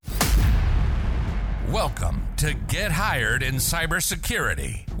Welcome to Get Hired in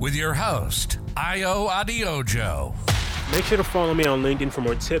Cybersecurity with your host, Ayo Adeojo. Make sure to follow me on LinkedIn for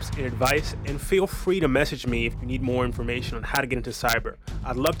more tips and advice, and feel free to message me if you need more information on how to get into cyber.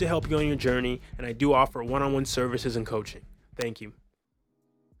 I'd love to help you on your journey, and I do offer one-on-one services and coaching. Thank you.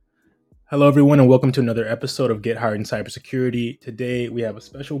 Hello, everyone, and welcome to another episode of Get Hired in Cybersecurity. Today, we have a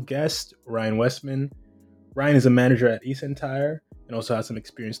special guest, Ryan Westman. Ryan is a manager at eSentire and also has some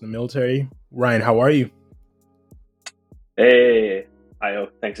experience in the military. Ryan, how are you? Hey, Ayo.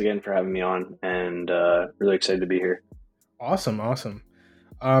 Thanks again for having me on, and really excited to be here. Awesome.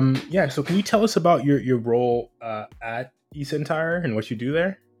 So can you tell us about your role at eSentire and what you do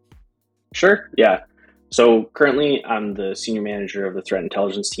there? Sure, yeah. So currently, I'm the senior manager of the threat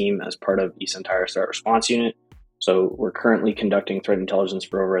intelligence team as part of eSentire Threat Response Unit. So we're currently conducting threat intelligence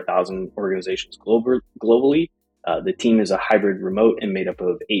for over 1,000 organizations globally. The team is a hybrid remote and made up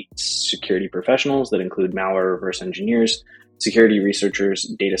of 8 security professionals that include malware reverse engineers, security researchers,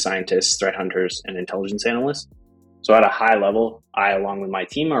 data scientists, threat hunters, and intelligence analysts. So at a high level, I, along with my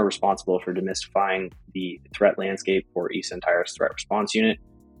team, are responsible for demystifying the threat landscape for eSentire's Threat Response Unit.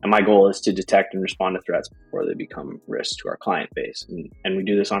 And my goal is to detect and respond to threats before they become risks to our client base. And we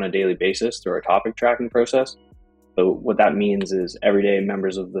do this on a daily basis through our topic tracking process. So what that means is every day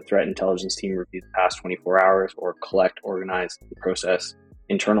members of the threat intelligence team review the past 24 hours or collect, organize, and process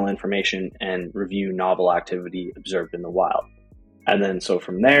internal information and review novel activity observed in the wild. And then so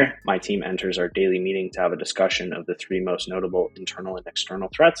from there, my team enters our daily meeting to have a discussion of the 3 most notable internal and external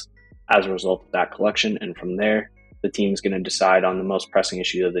threats as a result of that collection. And from there, the team's going to decide on the most pressing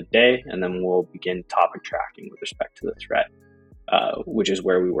issue of the day, and then we'll begin topic tracking with respect to the threat. Which is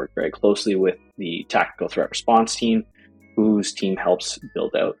where we work very closely with the tactical threat response team, whose team helps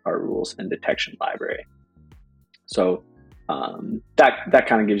build out our rules and detection library. So that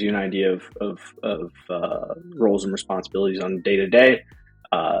kind of gives you an idea of roles and responsibilities on day to day.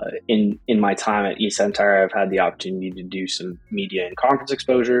 In my time at eSentire, I've had the opportunity to do some media and conference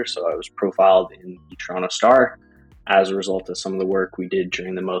exposure. So I was profiled in the Toronto Star as a result of some of the work we did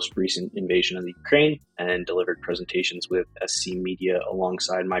during the most recent invasion of the Ukraine, and delivered presentations with SC Media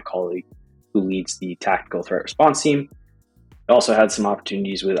alongside my colleague who leads the tactical threat response team. I also had some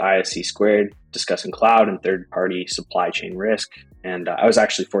opportunities with ISC Squared discussing cloud and third-party supply chain risk. And I was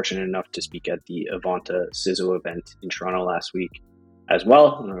actually fortunate enough to speak at the Avanta CISO event in Toronto last week as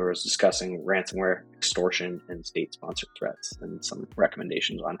well. And I was discussing ransomware, extortion, and state-sponsored threats, and some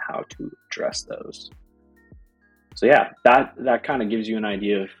recommendations on how to address those. So yeah, that kind of gives you an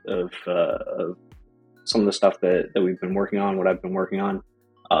idea of some of the stuff that we've been working on, what I've been working on.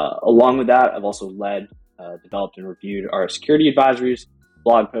 Along with that, I've also led, developed, and reviewed our security advisories,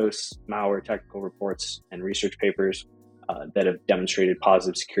 blog posts, malware technical reports, and research papers that have demonstrated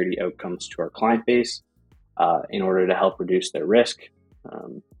positive security outcomes to our client base in order to help reduce their risk.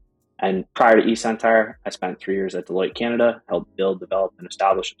 And prior to eSentire, I spent 3 years at Deloitte Canada, helped build, develop, and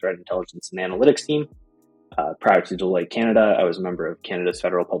establish a threat intelligence and analytics team. Prior to Deloitte Canada, I was a member of Canada's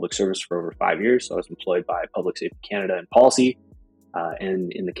Federal Public Service for over 5 years. So I was employed by Public Safety Canada and Policy,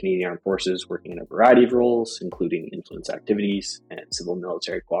 and in the Canadian Armed Forces, working in a variety of roles, including influence activities and civil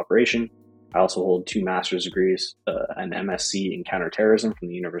military cooperation. I also hold 2 master's degrees, an MSc in counterterrorism from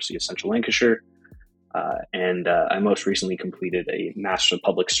the University of Central Lancashire, and I most recently completed a Master of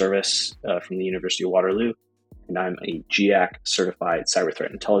Public Service from the University of Waterloo. And I'm a GIAC certified cyber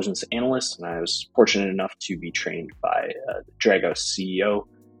threat intelligence analyst, and I was fortunate enough to be trained by the Dragos CEO,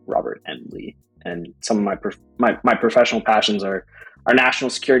 Robert M. Lee. And some of my professional passions are national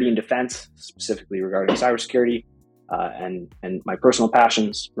security and defense, specifically regarding cybersecurity, and my personal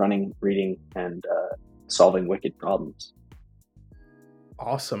passions, running, reading, and solving wicked problems.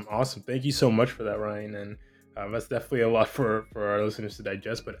 Awesome. Thank you so much for that, Ryan. And that's definitely a lot for our listeners to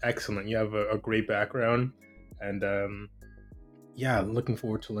digest, but excellent. You have a great background. And looking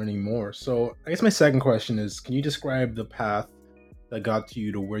forward to learning more. So I guess my second question is, can you describe the path that got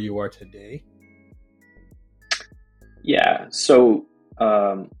you to where you are today? Yeah. So,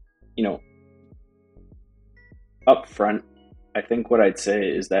 up front, I think what I'd say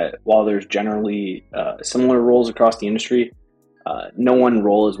is that while there's generally similar roles across the industry, no one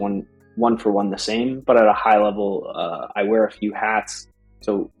role is one for one the same. But at a high level, I wear a few hats.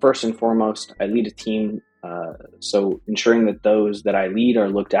 So first and foremost, I lead a team. So ensuring that those that I lead are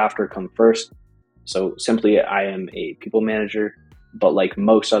looked after come first. So simply, I am a people manager, but like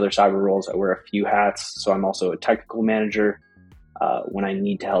most other cyber roles, I wear a few hats. So I'm also a technical manager. When I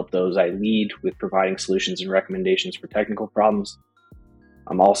need to help those I lead with providing solutions and recommendations for technical problems.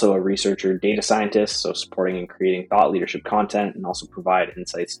 I'm also a researcher, data scientist, so supporting and creating thought leadership content and also provide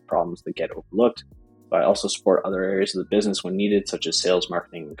insights to problems that get overlooked. but I also support other areas of the business when needed, such as sales,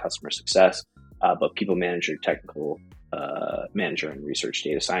 marketing, and customer success. But people manager, technical manager, and research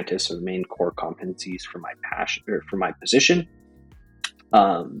data scientist are the main core competencies for my passion or for my position.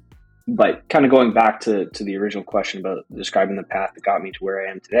 But kind of going back to the original question about describing the path that got me to where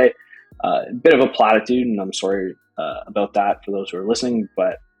I am today, a bit of a platitude, and I'm sorry about that for those who are listening,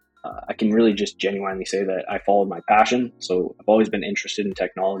 but I can really just genuinely say that I followed my passion. So I've always been interested in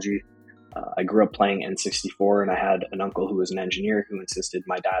technology. I grew up playing N64, and I had an uncle who was an engineer who insisted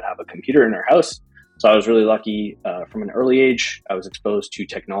my dad have a computer in our house. So I was really lucky from an early age. I was exposed to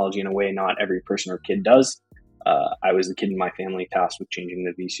technology in a way not every person or kid does. I was the kid in my family tasked with changing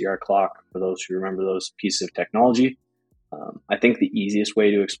the VCR clock, for those who remember those pieces of technology. I think the easiest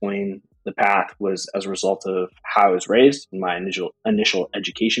way to explain the path was as a result of how I was raised in my initial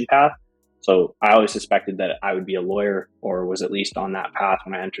education path. So I always suspected that I would be a lawyer, or was at least on that path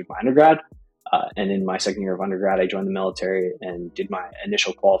when I entered my undergrad. And in my second year of undergrad, I joined the military and did my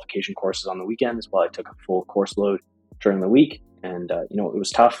initial qualification courses on the weekends while I took a full course load during the week. And, it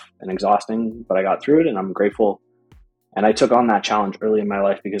was tough and exhausting, but I got through it, and I'm grateful. And I took on that challenge early in my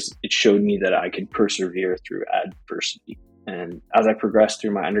life because it showed me that I could persevere through adversity. And as I progressed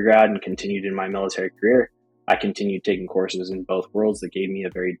through my undergrad and continued in my military career, I continued taking courses in both worlds that gave me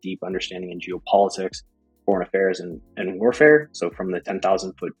a very deep understanding in geopolitics, foreign affairs, and warfare. So from the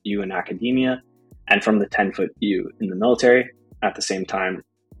 10,000 foot view in academia and from the 10-foot view in the military. At the same time,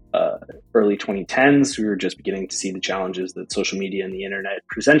 early 2010s, we were just beginning to see the challenges that social media and the internet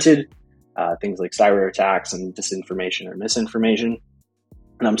presented, things like cyber attacks and disinformation or misinformation.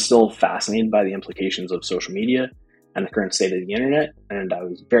 And I'm still fascinated by the implications of social media and the current state of the internet. And I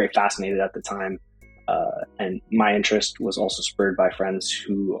was very fascinated at the time. And my interest was also spurred by friends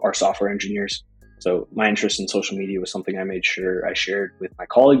who are software engineers. So my interest in social media was something I made sure I shared with my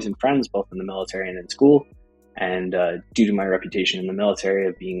colleagues and friends, both in the military and in school. And due to my reputation in the military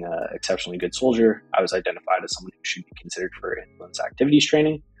of being an exceptionally good soldier, I was identified as someone who should be considered for influence activities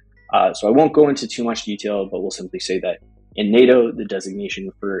training. So I won't go into too much detail, but we'll simply say that in NATO, the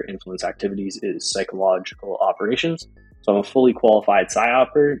designation for influence activities is psychological operations. So I'm a fully qualified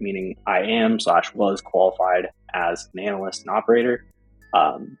PsyOper, meaning I am/was qualified as an analyst and operator.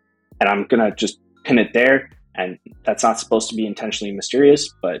 And I'm going to just pin it there. And that's not supposed to be intentionally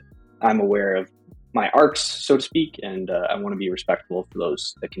mysterious, but I'm aware of my arcs, so to speak, and I want to be respectful for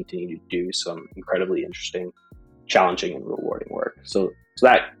those that continue to do some incredibly interesting, challenging, and rewarding work. So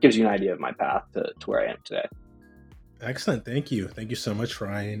that gives you an idea of my path to where I am today. Excellent. Thank you. Thank you so much,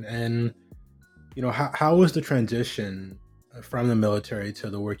 Ryan. And, how was the transition from the military to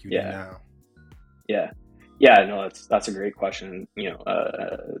the work you do now? Yeah, no, that's a great question.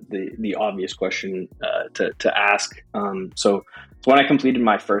 The obvious question to ask. So when I completed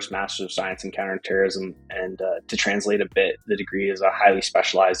my first Master's of Science in Counterterrorism, and to translate a bit, the degree is a highly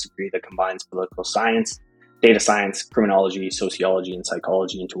specialized degree that combines political science, data science, criminology, sociology, and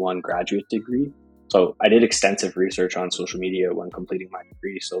psychology into one graduate degree. So I did extensive research on social media when completing my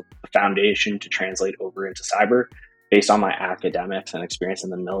degree. So the foundation to translate over into cyber, based on my academics and experience in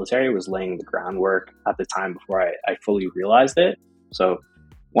the military, was laying the groundwork at the time before I fully realized it. So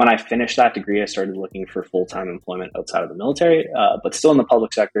when I finished that degree, I started looking for full-time employment outside of the military, but still in the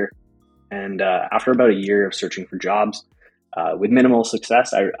public sector. And after about a year of searching for jobs, with minimal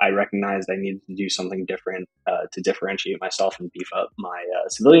success, I recognized I needed to do something different to differentiate myself and beef up my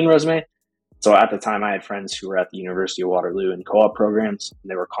civilian resume. So at the time, I had friends who were at the University of Waterloo in co-op programs, and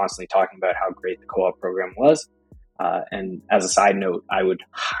they were constantly talking about how great the co-op program was. And as a side note, I would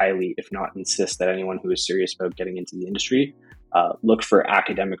highly, if not insist, that anyone who is serious about getting into the industry look for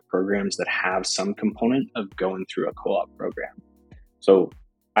academic programs that have some component of going through a co-op program. So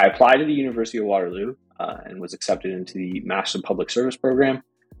I applied to the University of Waterloo and was accepted into the Master of Public Service program,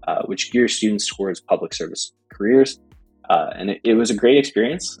 which gears students towards public service careers. And it was a great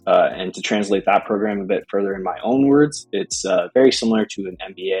experience. And to translate that program a bit further in my own words, it's very similar to an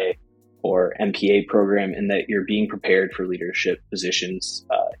MBA or MPA program in that you're being prepared for leadership positions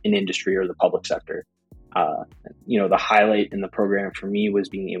in industry or the public sector. The highlight in the program for me was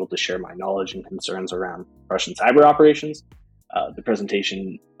being able to share my knowledge and concerns around Russian cyber operations. The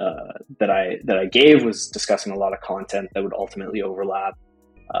presentation that I gave was discussing a lot of content that would ultimately overlap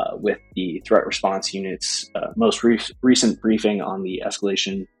with the Threat Response Unit's most recent briefing on the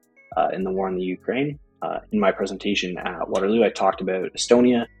escalation in the war in the Ukraine. In my presentation at Waterloo, I talked about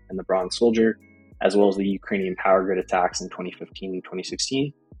Estonia and the Bronze Soldier, as well as the Ukrainian power grid attacks in 2015 and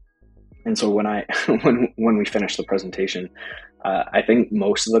 2016. And so when we finished the presentation, I think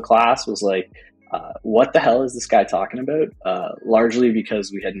most of the class was like, what the hell is this guy talking about? Largely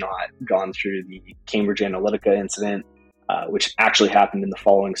because we had not gone through the Cambridge Analytica incident, which actually happened in the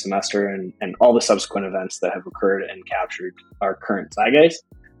following semester, and all the subsequent events that have occurred and captured our current zeitgeist.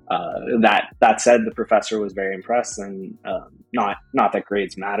 That said, the professor was very impressed, and not that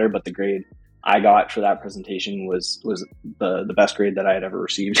grades matter, but the grade I got for that presentation was the best grade that I had ever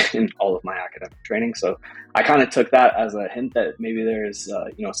received in all of my academic training. So I kind of took that as a hint that maybe there's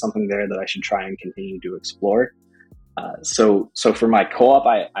something there that I should try and continue to explore. So for my co-op,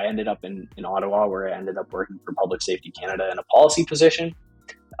 I ended up in Ottawa, where I ended up working for Public Safety Canada in a policy position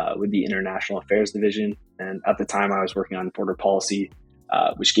with the International Affairs Division. And at the time, I was working on border policy,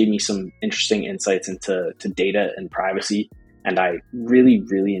 which gave me some interesting insights into data and privacy. And I really,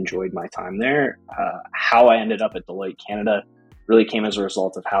 really enjoyed my time there. How I ended up at Deloitte Canada really came as a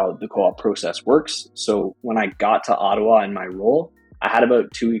result of how the co-op process works. So when I got to Ottawa in my role, I had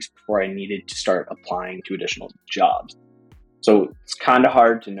about 2 weeks before I needed to start applying to additional jobs. So it's kind of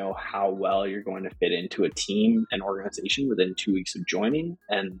hard to know how well you're going to fit into a team and organization within 2 weeks of joining.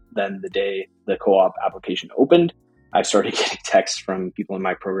 And then the day the co-op application opened, I started getting texts from people in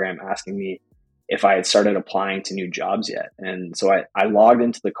my program asking me if I had started applying to new jobs yet. And so I logged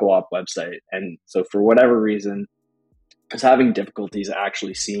into the co-op website. And so for whatever reason, I was having difficulties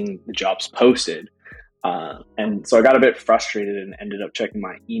actually seeing the jobs posted. And so I got a bit frustrated and ended up checking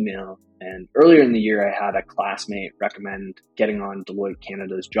my email. And earlier in the year, I had a classmate recommend getting on Deloitte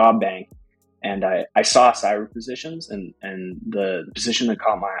Canada's job bank. And I saw cyber positions, and the position that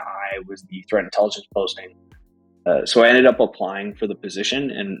caught my eye was the threat intelligence posting. So I ended up applying for the position,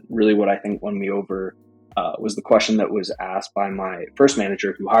 and really what I think won me over was the question that was asked by my first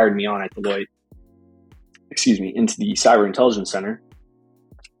manager who hired me on at Deloitte, into the Cyber Intelligence Center.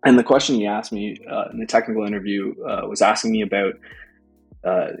 And the question he asked me in the technical interview was asking me about,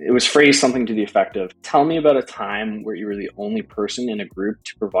 it was phrased something to the effect of, tell me about a time where you were the only person in a group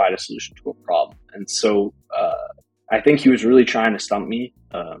to provide a solution to a problem. And so I think he was really trying to stump me.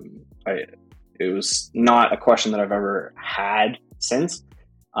 It was not a question that I've ever had since.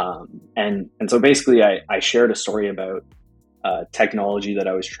 And so basically I shared a story about technology that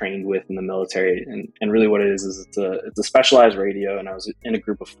I was trained with in the military. And really what it is it's a specialized radio, and I was in a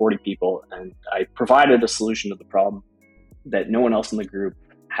group of 40 people, and I provided a solution to the problem that no one else in the group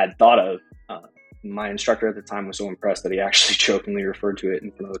had thought of. My instructor at the time was so impressed that he actually jokingly referred to it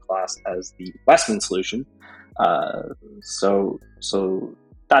in front of the class as the Westman solution. So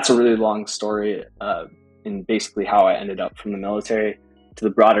that's a really long story in basically how I ended up from the military to the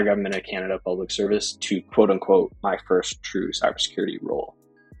broader government of Canada public service to quote unquote my first true cybersecurity role.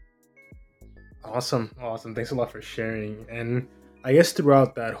 Awesome. Thanks a lot for sharing. And I guess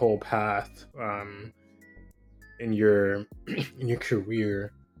throughout that whole path in your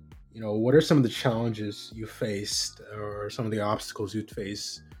career, what are some of the challenges you faced, or some of the obstacles you'd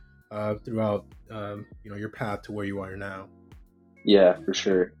face throughout your path to where you are now? Yeah, for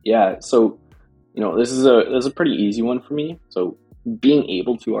sure. Yeah. So, this is a pretty easy one for me. So being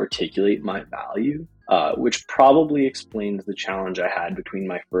able to articulate my value, which probably explains the challenge I had between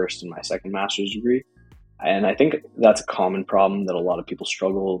my first and my second master's degree. And I think that's a common problem that a lot of people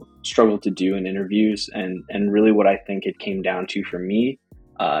struggle to do in interviews. And really what I think it came down to for me,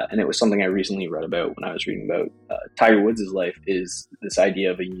 and it was something I recently read about when I was reading about Tiger Woods' life, is this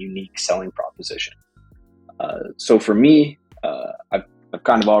idea of a unique selling proposition. So for me, I've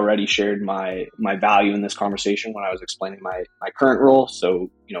kind of already shared my value in this conversation when I was explaining my current role.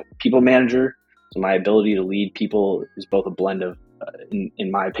 So, people manager. So my ability to lead people is both a blend of,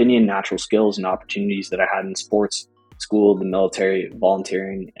 in my opinion, natural skills and opportunities that I had in sports, school, the military,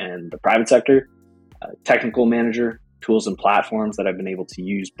 volunteering, and the private sector. Technical manager, tools and platforms that I've been able to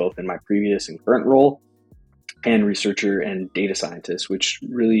use both in my previous and current role. And researcher and data scientist, which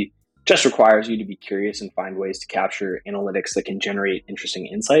really just requires you to be curious and find ways to capture analytics that can generate interesting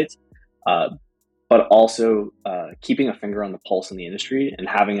insights, but also keeping a finger on the pulse in the industry and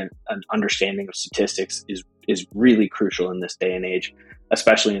having an understanding of statistics is really crucial in this day and age,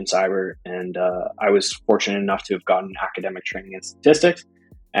 especially in cyber. And I was fortunate enough to have gotten academic training in statistics,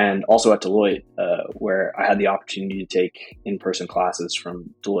 and also at Deloitte, where I had the opportunity to take in-person classes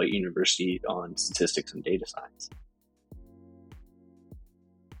from Deloitte University on statistics and data science.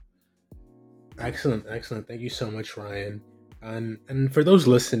 Excellent. Thank you so much, Ryan. And for those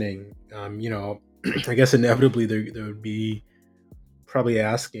listening, I guess inevitably there would be probably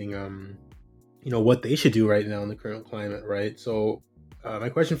asking, what they should do right now in the current climate, right? So my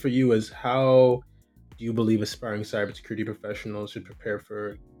question for you is, how do you believe aspiring cybersecurity professionals should prepare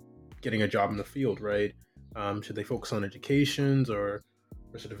for getting a job in the field, right? Should they focus on educations or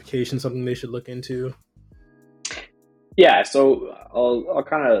or certification something they should look into? Yeah, so I'll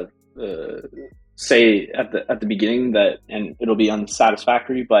kind of say at the beginning that, and it'll be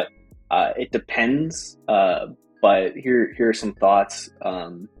unsatisfactory, but it depends. But here are some thoughts.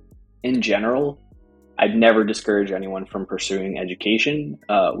 In general, I'd never discourage anyone from pursuing education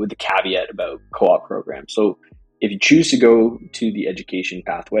with the caveat about co-op programs. So if you choose to go to the education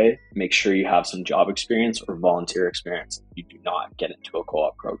pathway, make sure you have some job experience or volunteer experience. You do not get into a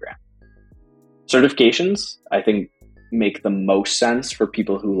co-op program. Certifications, I think, make the most sense for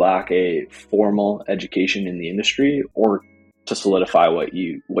people who lack a formal education in the industry or to solidify what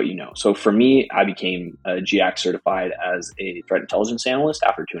you know. So for me, I became a GIAC certified as a threat intelligence analyst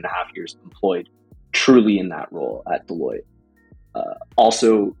after 2.5 years employed truly in that role at Deloitte.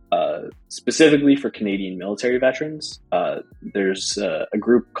 Also, specifically for Canadian military veterans, there's a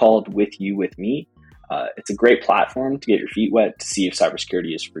group called With You, With Me. It's a great platform to get your feet wet to see if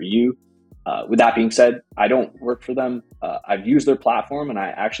cybersecurity is for you. With that being said, I don't work for them. I've used their platform, and I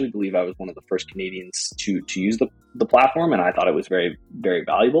actually believe I was one of the first Canadians to use the platform, and I thought it was very, very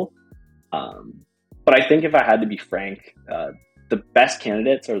valuable. But I think if I had to be frank, the best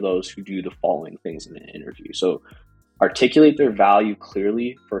candidates are those who do the following things in an interview. So articulate their value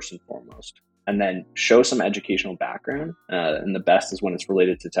clearly, first and foremost, and then show some educational background. And the best is when it's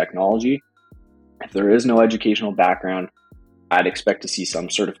related to technology. If there is no educational background, I'd expect to see some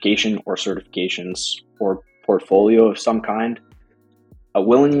certification or certifications or portfolio of some kind. A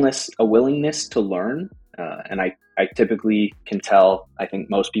willingness to learn, and I typically can tell. I think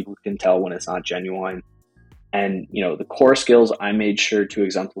most people can tell when it's not genuine. And the core skills I made sure to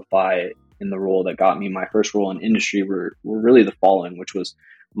exemplify in the role that got me my first role in industry were really the following, which was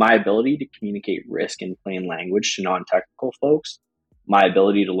my ability to communicate risk in plain language to non-technical folks, my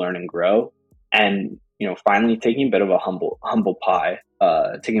ability to learn and grow, and finally taking a bit of a humble pie,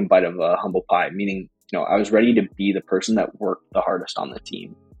 taking a bite of a humble pie, meaning I was ready to be the person that worked the hardest on the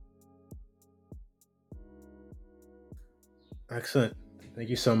team. Excellent. Thank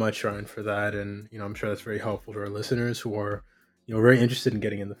you so much, Ryan, for that. And I'm sure that's very helpful to our listeners who are very interested in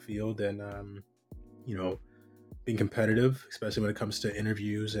getting in the field and being competitive, especially when it comes to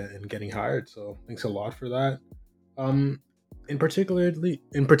interviews and getting hired. So thanks a lot for that. In particular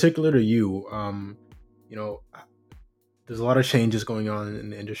to you, there's a lot of changes going on in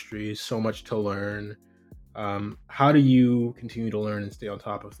the industry, so much to learn. How do you continue to learn and stay on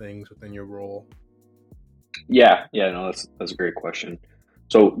top of things within your role? Yeah, no, that's a great question.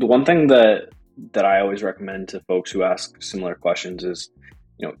 So the one thing that I always recommend to folks who ask similar questions is,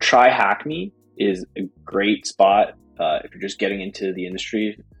 try Hackme is a great spot if you're just getting into the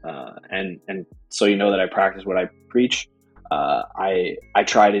industry, and so that I practice what I preach. I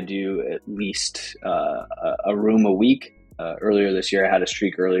try to do at least a room a week. Earlier this year, I had a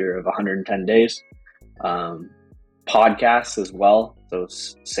streak of 110 days. Podcasts as well. So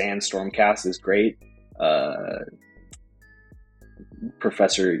Sandstormcast is great.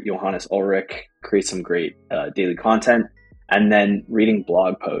 Professor Johannes Ulrich creates some great daily content, and then reading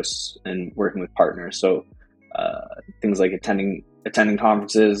blog posts and working with partners. So things like attending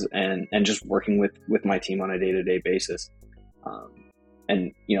conferences and just working with my team on a day-to-day basis.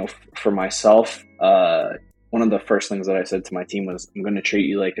 And for myself, one of the first things that I said to my team was, I'm going to treat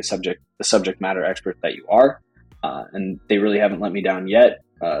you like the subject matter expert that you are. And they really haven't let me down yet.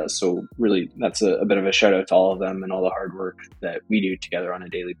 So really, that's a bit of a shout out to all of them and all the hard work that we do together on a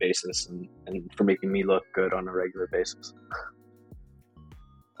daily basis, and for making me look good on a regular basis.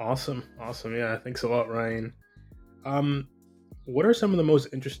 Awesome. Yeah, thanks a lot, Ryan. What are some of the most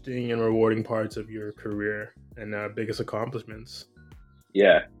interesting and rewarding parts of your career and biggest accomplishments?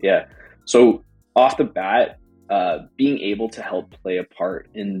 Yeah. So off the bat, being able to help play a part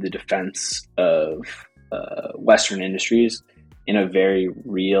in the defense of Western industries in a very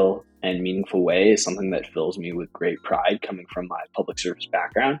real and meaningful way is something that fills me with great pride, coming from my public service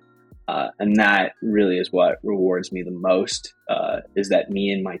background. And that really is what rewards me the most, is that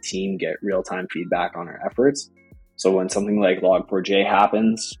me and my team get real-time feedback on our efforts. So when something like Log4j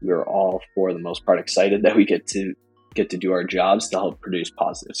happens, we're all, for the most part, excited that we get to do our jobs to help produce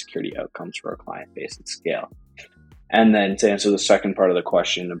positive security outcomes for our client base at scale. And then to answer the second part of the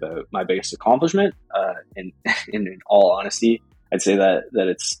question about my biggest accomplishment, in all honesty, I'd say that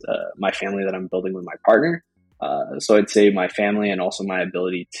it's my family that I'm building with my partner. So I'd say my family and also my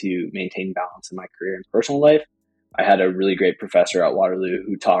ability to maintain balance in my career and personal life. I had a really great professor at Waterloo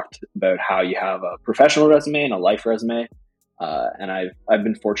who talked about how you have a professional resume and a life resume. And I've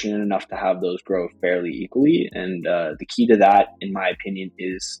been fortunate enough to have those grow fairly equally. And the key to that, in my opinion,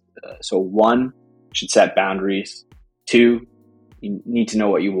 is so one, should set boundaries. Two, You need to know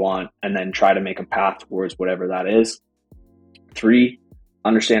what you want and then try to make a path towards whatever that is. 3,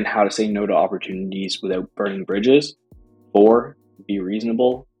 understand how to say no to opportunities without burning bridges. 4, be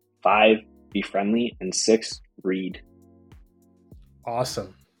reasonable. 5, be friendly. And 6, read.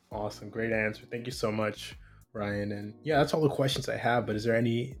 Awesome. Great answer. Thank you so much, Ryan. And yeah, that's all the questions I have, but is there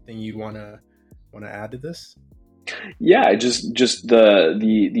anything you'd want to add to this? Yeah, just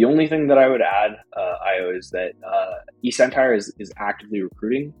the only thing that I would add, Io, is that eSentire is actively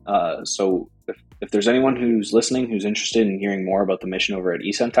recruiting. So if there's anyone who's listening who's interested in hearing more about the mission over at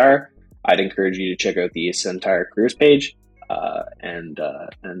eSentire, I'd encourage you to check out the eSentire careers page. And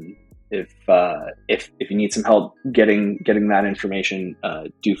if you need some help getting that information,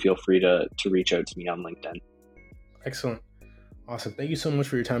 do feel free to reach out to me on LinkedIn. Excellent. Awesome. Thank you so much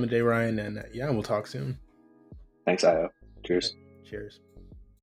for your time today, Ryan. And yeah, we'll talk soon. Thanks, Io. Cheers. Cheers.